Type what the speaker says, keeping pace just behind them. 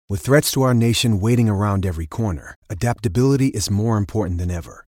With threats to our nation waiting around every corner, adaptability is more important than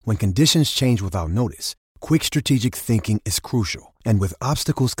ever. When conditions change without notice, quick strategic thinking is crucial. And with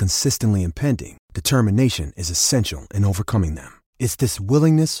obstacles consistently impending, determination is essential in overcoming them. It's this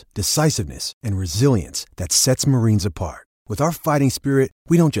willingness, decisiveness, and resilience that sets Marines apart. With our fighting spirit,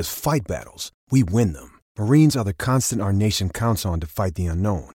 we don't just fight battles, we win them. Marines are the constant our nation counts on to fight the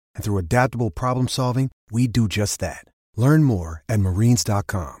unknown. And through adaptable problem solving, we do just that. Learn more at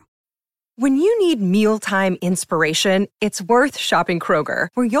marines.com. When you need mealtime inspiration, it's worth shopping Kroger,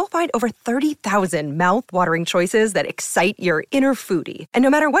 where you'll find over 30,000 mouth-watering choices that excite your inner foodie. And no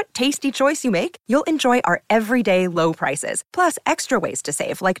matter what tasty choice you make, you'll enjoy our everyday low prices, plus extra ways to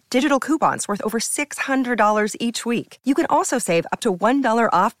save, like digital coupons worth over $600 each week. You can also save up to $1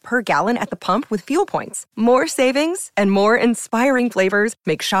 off per gallon at the pump with fuel points. More savings and more inspiring flavors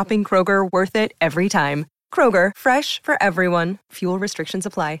make shopping Kroger worth it every time. Kroger, fresh for everyone. Fuel restrictions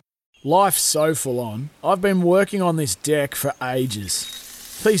apply. Life's so full on. I've been working on this deck for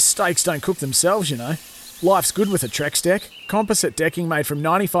ages. These steaks don't cook themselves, you know. Life's good with a Trex deck. Composite decking made from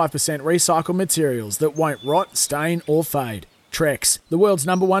 95% recycled materials that won't rot, stain or fade. Trex, the world's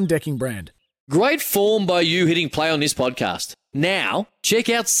 #1 decking brand. Great form by you hitting play on this podcast. Now, check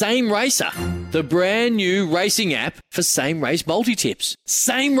out Same Racer, the brand new racing app for same race multi-tips.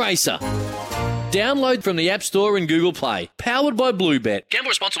 Same Racer. Download from the App Store and Google Play. Powered by Bluebet. Gamble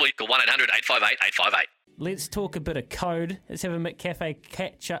responsibly. Call 1-800-858-858. Let's talk a bit of code. Let's have a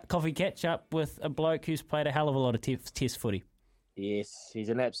McCafe coffee catch-up with a bloke who's played a hell of a lot of test footy. Yes, he's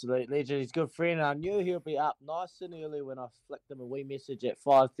an absolute legend. He's a good friend. I knew he'll be up nice and early when I flicked him a wee message at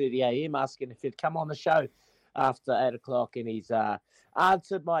 5:30 a.m. asking if he'd come on the show after 8 o'clock, and he's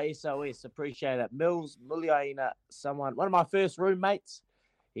answered my SOS. Appreciate it. Mills Muliaina, one of my first roommates.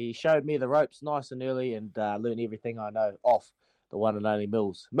 He showed me the ropes nice and early and learned everything I know off the one and only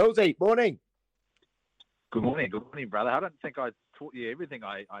Mills. Millsy, morning. Good morning, brother. I don't think I taught you everything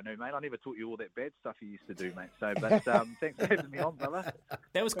I know, mate. I never taught you all that bad stuff you used to do, mate. So, but thanks for having me on, brother.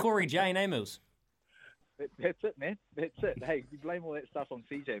 That was Corey Jane, eh, Mills? That's it, man. That's it. Hey, you blame all that stuff on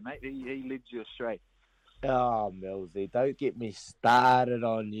CJ, mate. He led you astray. Oh, Millsy, don't get me started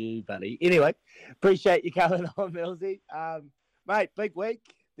on you, buddy. Anyway, appreciate you coming on, Millsy. Mate, big week.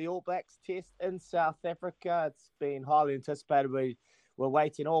 The All Blacks test in South Africa. It's been highly anticipated. We're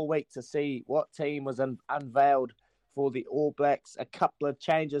waiting all week to see what team was unveiled for the All Blacks. A couple of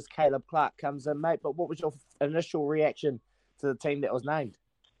changes. Caleb Clark comes in, mate. But what was your initial reaction to the team that was named?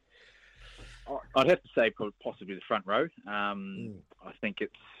 I'd have to say possibly the front row. I think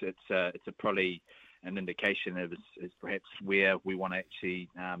it's probably an indication of is perhaps where we want to actually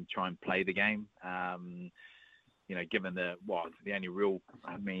try and play the game. You know, given the only real,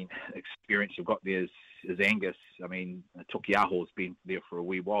 experience you've got there is Angus. I mean, Tokiaho's been there for a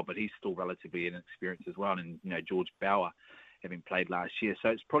wee while, but he's still relatively inexperienced as well. And, George Bauer, having played last year. So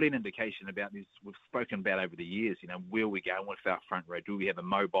it's probably an indication about this. We've spoken about over the years, where we go with our front row. Do we have a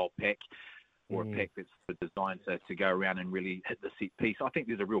mobile pack or a pack that's designed to go around and really hit the set piece? I think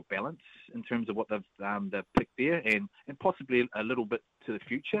there's a real balance in terms of what they've picked there and possibly a little bit to the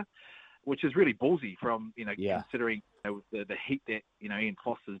future, which is really ballsy from, considering the heat that, Ian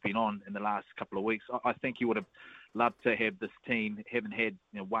Foster's been on in the last couple of weeks. I think he would have loved to have this team, having had,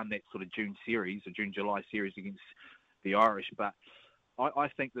 won that sort of June-July series against the Irish. But I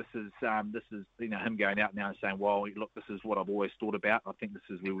think this is him going out now and saying, well, look, this is what I've always thought about. I think this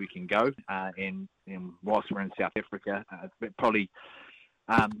is where we can go. And whilst we're in South Africa, it probably,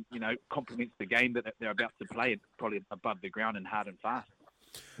 complements the game that they're about to play, probably above the ground and hard and fast.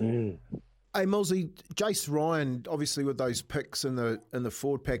 Hey, Millsy, Jace Ryan, obviously with those picks in the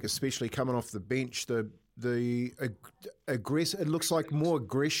forward pack, especially coming off the bench, the it looks like more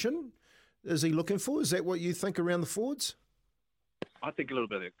aggression. Is he looking for? Is that what you think around the forwards? I think a little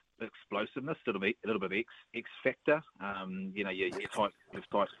bit of explosiveness, a little bit of X factor. Your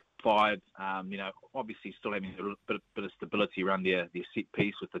type five. Obviously still having a bit of stability around their set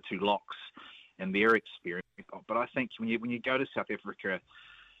piece with the two locks and their experience. But I think when you go to South Africa,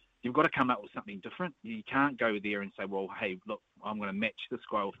 you've got to come up with something different. You can't go there and say, well, hey, look, I'm going to match this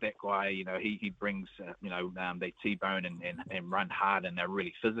guy with that guy. He brings, they T-bone and run hard and they're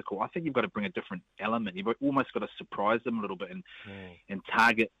really physical. I think you've got to bring a different element. You've almost got to surprise them a little bit and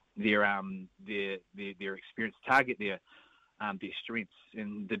target their experience, target their strengths.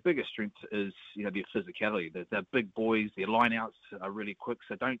 And the biggest strength is, their physicality. They're big boys. Their lineouts are really quick.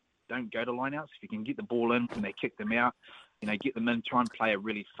 So don't go to lineouts. If you can get the ball in and they kick them out, get them in, try and play a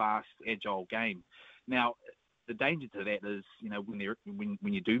really fast, agile game. Now, the danger to that is,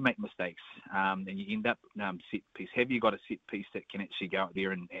 when you do make mistakes, and you end up set piece. Have you got a set piece that can actually go out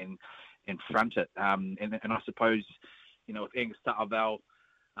there and front it? And I suppose, with Angus Ta'avao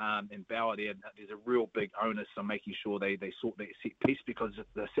and Bauer there's a real big onus on making sure they sort that set piece, because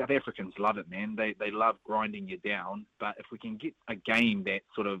the South Africans love it, man. They love grinding you down. But if we can get a game that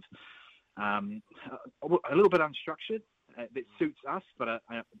sort of a little bit unstructured, that suits us, but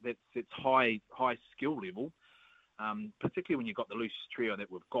that's high skill level. Particularly when you've got the loose trio that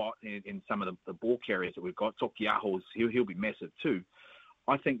we've got in some of the ball carriers that we've got. Tokiaho's, he'll be massive too.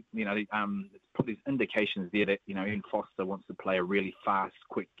 I think, probably indications there that, Ian Foster wants to play a really fast,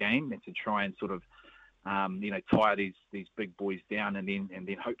 quick game and to try and sort of, tire these big boys down and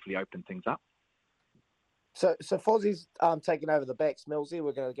then hopefully open things up. So Fozzie's taking over the backs, Millsy.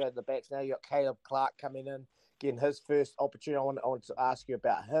 We're going to go to the backs now. You got Caleb Clark coming in, getting his first opportunity. I want to ask you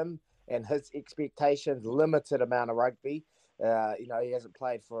about him and his expectations. Limited amount of rugby. He hasn't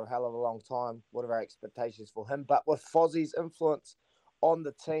played for a hell of a long time. What are our expectations for him? But with Fozzie's influence on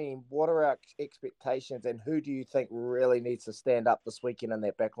the team, what are our expectations, and who do you think really needs to stand up this weekend in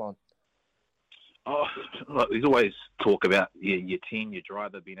that backline? Oh, look, there's always talk about your 10, your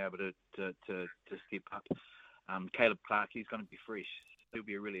driver being able to step up. Caleb Clark, he's going to be fresh. He'll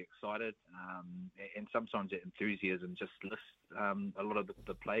be really excited, and sometimes that enthusiasm just lifts a lot of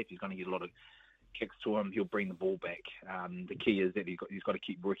the play. If he's going to get a lot of kicks to him, he'll bring the ball back. The key is that he's got to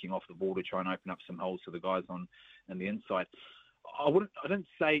keep working off the ball to try and open up some holes for the guys on the inside. I don't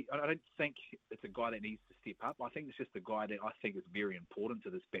think it's a guy that needs to step up. I think it's just a guy that I think is very important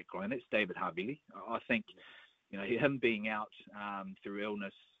to this backline. That's David Havili. I think, him being out through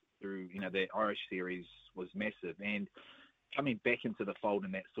illness, through the Irish series was massive, and coming back into the fold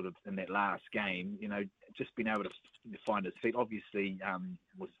in that last game, just being able to find his feet. Obviously,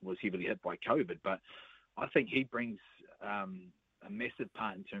 was heavily hit by COVID, but I think he brings a massive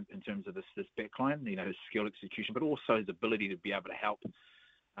part in terms of this backline, his skill execution, but also his ability to be able to help,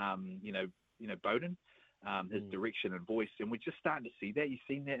 Bowden, his direction and voice. And we're just starting to see that. You've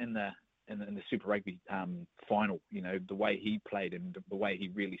seen that in the Super Rugby final, the way he played and the way he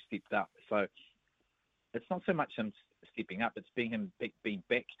really stepped up. So it's not so much him stepping up, it's being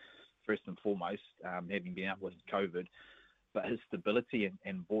back first and foremost, having been out with COVID, but his stability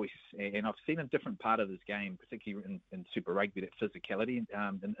and voice. And I've seen a different part of his game, particularly in Super Rugby, that physicality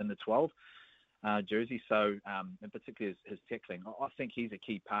in the 12 jersey. So, and particularly his tackling, I think he's a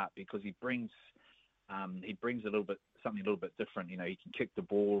key part because he brings something a little bit different. He can kick the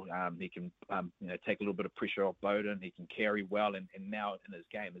ball, he can take a little bit of pressure off Bowden, he can carry well, and now in his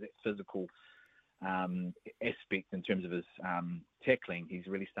game, that physical aspect in terms of his tackling, he's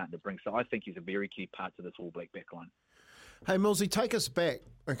really starting to bring. So I think he's a very key part to this All Black backline. Hey, Millsy, take us back,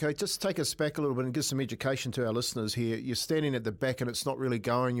 okay? Just take us back a little bit and give some education to our listeners here. You're standing at the back and it's not really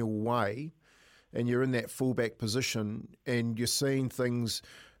going your way, and you're in that fullback position and you're seeing things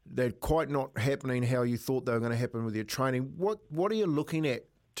that are quite not happening how you thought they were going to happen with your training. What are you looking at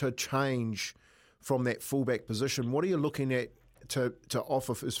to change from that fullback position? What are you looking at to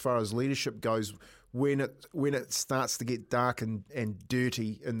offer as far as leadership goes when it starts to get dark and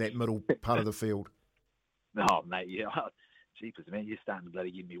dirty in that middle part of the field? Oh, mate, yeah. Jeepers, man, you're starting to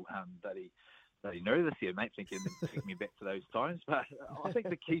bloody give me bloody nervous here, mate, thinking me back to those times. But I think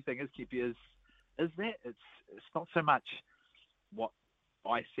the key thing is, Kippy, is that it's not so much what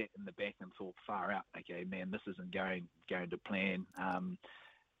I sat in the back and thought, far out, okay, man, this isn't going to plan.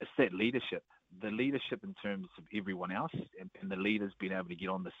 It's that leadership. The leadership in terms of everyone else and the leaders being able to get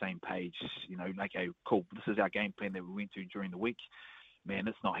on the same page, okay, cool, this is our game plan that we went to during the week. Man,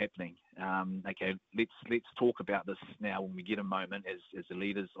 it's not happening. Okay, let's talk about this now when we get a moment as the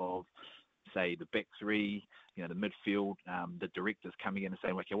leaders of, say, the back three, the midfield, the directors coming in and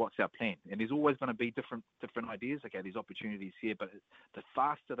saying, okay, what's our plan? And there's always going to be different ideas. Okay, there's opportunities here, but the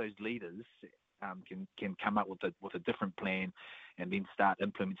faster those leaders can come up with a different plan and then start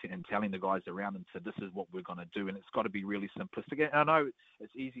implementing and telling the guys around them, so this is what we're going to do. And it's got to be really simplistic. And I know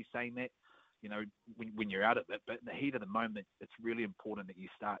it's easy saying that, when you're out of it, but in the heat of the moment, it's really important that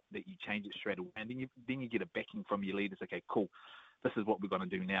you change it straight away. And then you get a backing from your leaders. Okay, cool. This is what we're going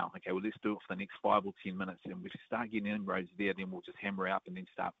to do now. Okay, well, let's do it for the next 5 or 10 minutes. And if we start getting inroads there, then we'll just hammer out and then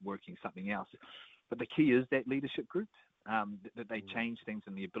start working something else. But the key is that leadership group, that they change things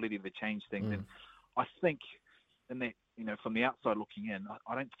and the ability to change things. And I think in that, from the outside looking in,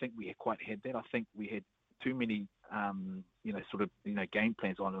 I don't think we quite had that. I think we had too many, game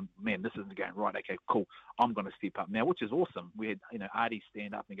plans on them. Man, this isn't going right. Okay, cool. I'm going to step up now, which is awesome. We had, Artie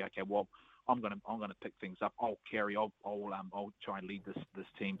stand up and go, okay, well, I'm going to pick things up. I'll carry. I'll try and lead this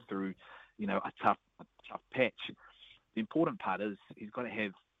team through, a tough patch. The important part is he's got to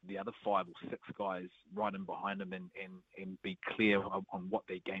have the other 5 or 6 guys right in behind him and be clear on what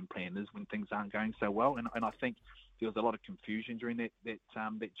their game plan is when things aren't going so well. And I think there was a lot of confusion during that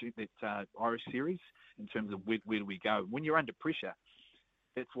Irish series in terms of where do we go. When you're under pressure,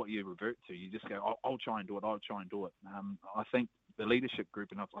 that's what you revert to. You just go, I'll try and do it. I'll try and do it. I think the leadership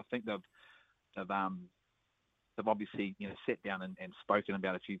group, and I think they've obviously sat down and spoken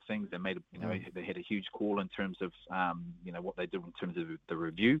about a few things. They made they had a huge call in terms of what they did in terms of the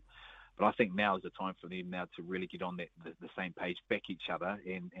review. But I think now is the time for them now to really get on the same page, back each other,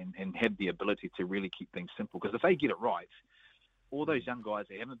 and have the ability to really keep things simple. Because if they get it right, all those young guys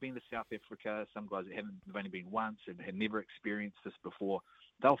that haven't been to South Africa, some guys that have only been once and had never experienced this before,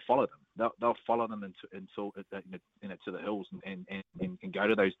 they'll follow them. They'll follow them until to the hills and go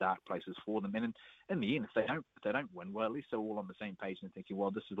to those dark places for them. And in the end, if they don't win, well, at least they're all on the same page and thinking,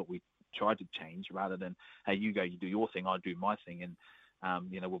 well, this is what we tried to change, rather than, hey, you go, you do your thing, I do my thing, and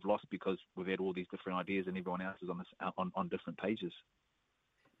we've lost because we've had all these different ideas and everyone else is on different pages.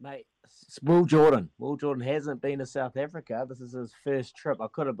 Mate, Will Jordan. Will Jordan hasn't been to South Africa. This is his first trip. I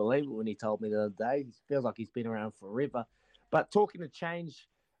couldn't believe it when he told me the other day. He feels like he's been around forever. But talking to change,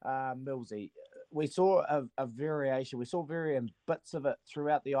 Millsy, we saw a variation. We saw varying bits of it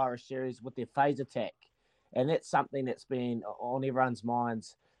throughout the Irish series with their phase attack. And that's something that's been on everyone's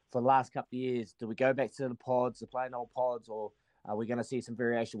minds for the last couple of years. Do we go back to the pods, the plain old pods, or are we going to see some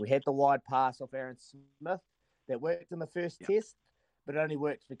variation? We had the wide pass off Aaron Smith that worked in the first test, but it only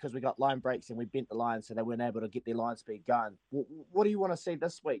worked because we got line breaks and we bent the line so they weren't able to get their line speed going. What do you want to see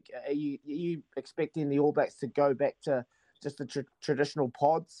this week? Are you expecting the All Blacks to go back to just the traditional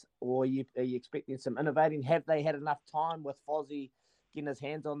pods, or are you expecting some innovating? Have they had enough time with Fozzie getting his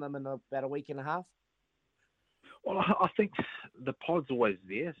hands on them in about a week and a half? Well, I think the pod's always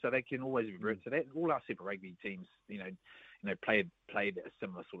there, so they can always revert to that. All our Super Rugby teams, played a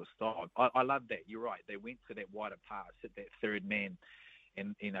similar sort of style. I love that. You're right. They went to that wider pass, hit that third man,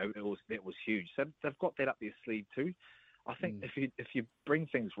 and that was huge. So they've got that up their sleeve too. I think if you bring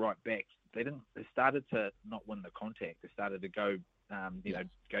things right back, they started to not win the contact. They started to go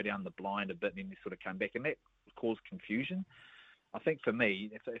go down the blind a bit, and then they sort of come back, and that caused confusion. I think for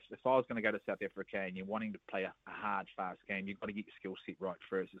me, if I was going to go to South Africa and you're wanting to play a hard, fast game, you've got to get your skill set right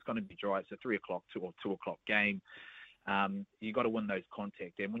first. It's going to be dry. It's a 3 o'clock, 2 o'clock game. You've got to win those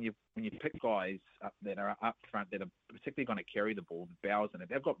contact. And when you pick guys that are up front that are particularly going to carry the ball, the Bowers in it,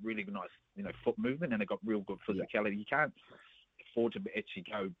 they've got really nice, foot movement, and they've got real good physicality. You can't afford to actually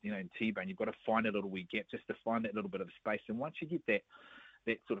go, in T-bone. You've got to find a little wee gap just to find that little bit of space. And once you get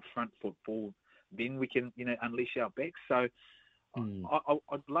that sort of front foot ball, then we can, unleash our backs. So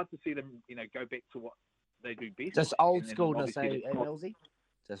I'd love to see them, go back to what they do best. Just old schoolness, Millsy?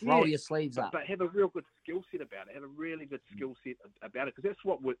 Just roll your sleeves up. But have a real good skill set about it. Have a really good skill set about it, because that's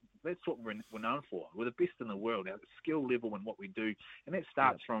what we're known for. We're the best in the world. Our skill level and what we do, and that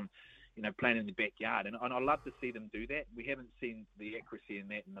starts from, playing in the backyard. And I love to see them do that. We haven't seen the accuracy in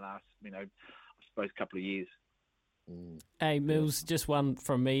that in the last, I suppose, couple of years. Hey, Mills, just one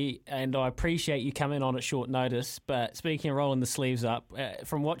from me, and I appreciate you coming on at short notice, but speaking of rolling the sleeves up,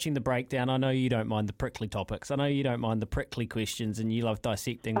 from watching the breakdown, I know you don't mind the prickly topics. I know you don't mind the prickly questions, and you love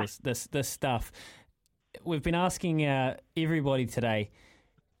dissecting this stuff. We've been asking everybody today,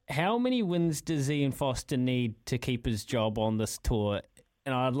 how many wins does Ian Foster need to keep his job on this tour?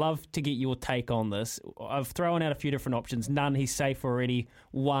 And I'd love to get your take on this. I've thrown out a few different options. None, he's safe already.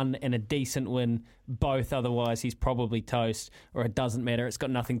 One, and a decent win. Both, otherwise he's probably toast, or it doesn't matter. It's got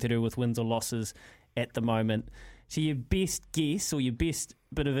nothing to do with wins or losses at the moment. So your best guess or your best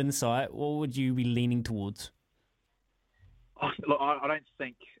bit of insight, what would you be leaning towards? Look, I don't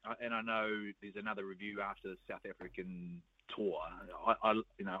think, and I know there's another review after the South African tour. I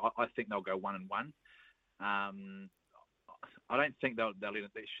think they'll go 1-1. I don't think they'll let it.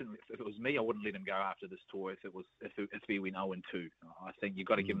 They shouldn't. If it was me, I wouldn't let him go after this tour. If he went 0-2, I think you've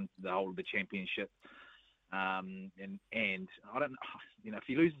got to give him the whole of the championship. And I don't. If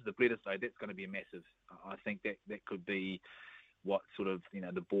he loses the Bledisloe, that's going to be a massive. I think that could be what sort of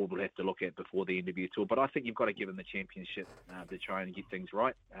the board will have to look at before the end of your tour. But I think you've got to give him the championship to try and get things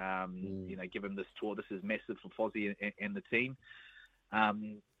right. Give him this tour. This is massive for Fozzie and the team.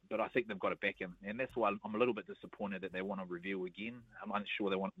 But I think they've got to back him, and that's why I'm a little bit disappointed that they want to review again. I'm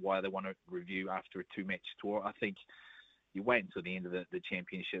unsure why they want to review after a 2-match tour. I think you wait until the end of the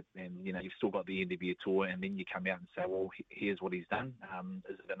championship, and you've still got the end of your tour, and then you come out and say, well, here's what he's done.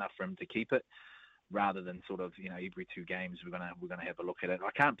 Is it enough for him to keep it? rather than sort of, every 2 games we're gonna have a look at it.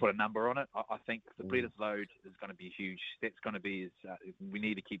 I can't put a number on it. I think the Bledisloe is going to be huge. That's going to be we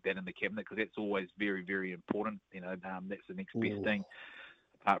need to keep that in the cabinet because that's always very, very important. That's the next best thing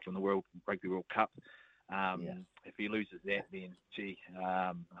apart from the Rugby World Cup. If he loses that, then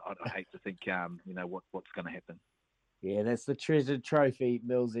I'd hate to think what's going to happen. Yeah, that's the treasured trophy,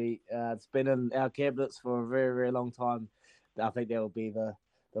 Millsy. It's been in our cabinets for a very, very long time. I think that will be the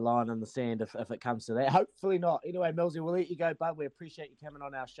line in the sand if it comes to that. Hopefully not. Anyway, Millsy, we'll let you go, bud. We appreciate you coming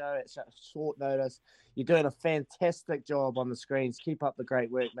on our show at such short notice. You're doing a fantastic job on the screens. Keep up the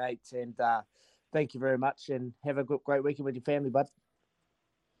great work, mate. And thank you very much. And have a great weekend with your family, bud.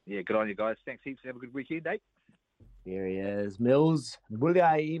 Yeah, good on you guys. Thanks heaps. Have a good weekend, Nate. There he is, Mills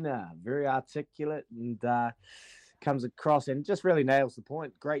Muliaina. Very articulate and comes across and just really nails the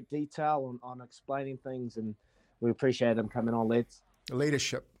point. Great detail on explaining things, and we appreciate him coming on, lads.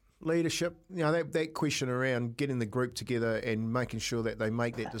 Leadership. That question around getting the group together and making sure that they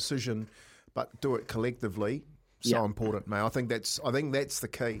make that decision, but do it collectively, so important, mate. I think that's the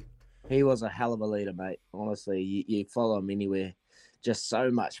key. He was a hell of a leader, mate. Honestly, you follow him anywhere. Just so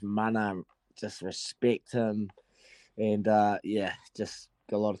much mana, just respect him, and just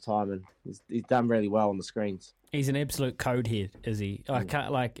got a lot of time, and he's done really well on the screens. He's an absolute codehead, is he? I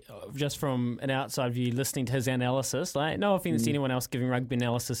can't, just from an outside view, listening to his analysis, no offence to anyone else giving rugby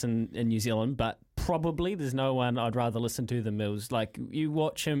analysis in New Zealand, but probably there's no one I'd rather listen to than Mills. You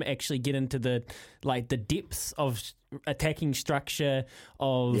watch him actually get into the depths of attacking structure,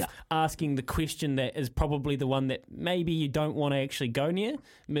 of asking the question that is probably the one that maybe you don't want to actually go near.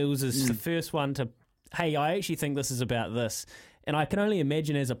 Mills is the first one to, hey, I actually think this is about this. And I can only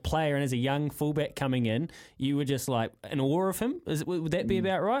imagine as a player and as a young fullback coming in, you were just in awe of him. Would that be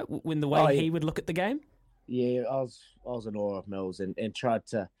about right? When the way he would look at the game? Yeah, I was in awe of Mills and tried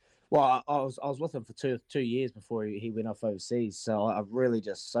to. Well, I was with him for two years before he went off overseas, so I really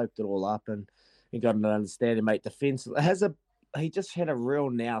just soaked it all up and got an understanding. Mate, defence he just had a real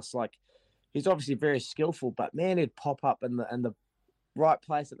nous. He's obviously very skillful, but man, he'd pop up in the right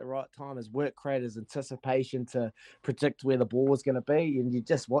place at the right time. His work rate, his anticipation to predict where the ball was going to be, and you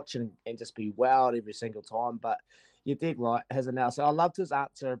just watch it and just be wowed every single time. But you did right, has a now. So I loved his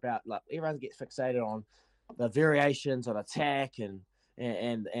answer about everyone gets fixated on the variations on attack and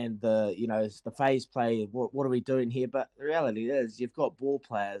the phase play. What are we doing here? But the reality is you've got ball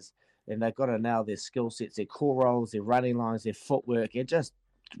players and they've got to nail their skill sets, their core rolls, their running lines, their footwork, and just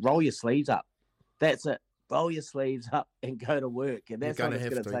roll your sleeves up. That's it. Roll your sleeves up and go to work. And that's what it's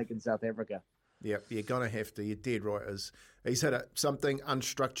going to take in South Africa. Yeah, you're going to have to. You're dead right. He's had something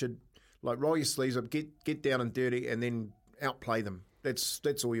unstructured, roll your sleeves up, get down and dirty, and then outplay them. That's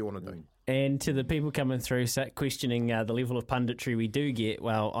all you want to do. And to the people coming through questioning the level of punditry we do get,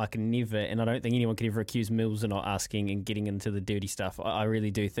 well, I can never, and I don't think anyone could ever accuse Mills of not asking and getting into the dirty stuff. I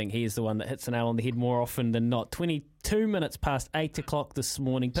really do think he is the one that hits the nail on the head more often than not. 22 minutes past 8 o'clock this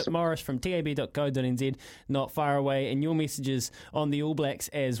morning. Pip Morris from tab.co.nz, not far away. And your messages on the All Blacks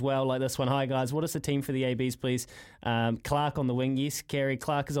as well, like this one. Hi, guys. What is the team for the ABs, please? Clark on the wing. Yes, Kerry.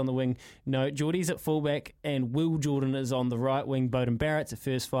 Clark is on the wing. No, Geordie's at fullback, and Will Jordan is on the right wing. Bowden Barrett's at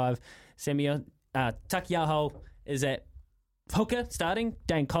first five. Samuel Takiaho is at hooker starting.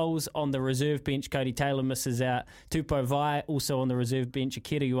 Dane Cole's on the reserve bench. Cody Taylor misses out. Tupou Vai also on the reserve bench.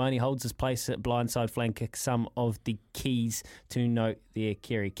 Akira Ioane holds his place at blindside flanker. Some of the keys to note there,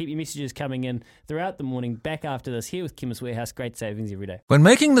 Kerry. Keep your messages coming in throughout the morning. Back after this here with Chemist Warehouse. Great savings every day. When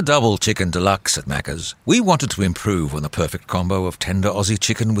making the double chicken deluxe at Macca's, we wanted to improve on the perfect combo of tender Aussie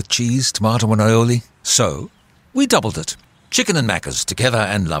chicken with cheese, tomato and aioli. So we doubled it. Chicken and Macca's together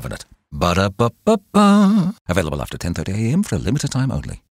and loving it. Ba-da-ba-ba-ba. Available after 10:30 a.m. for a limited time only.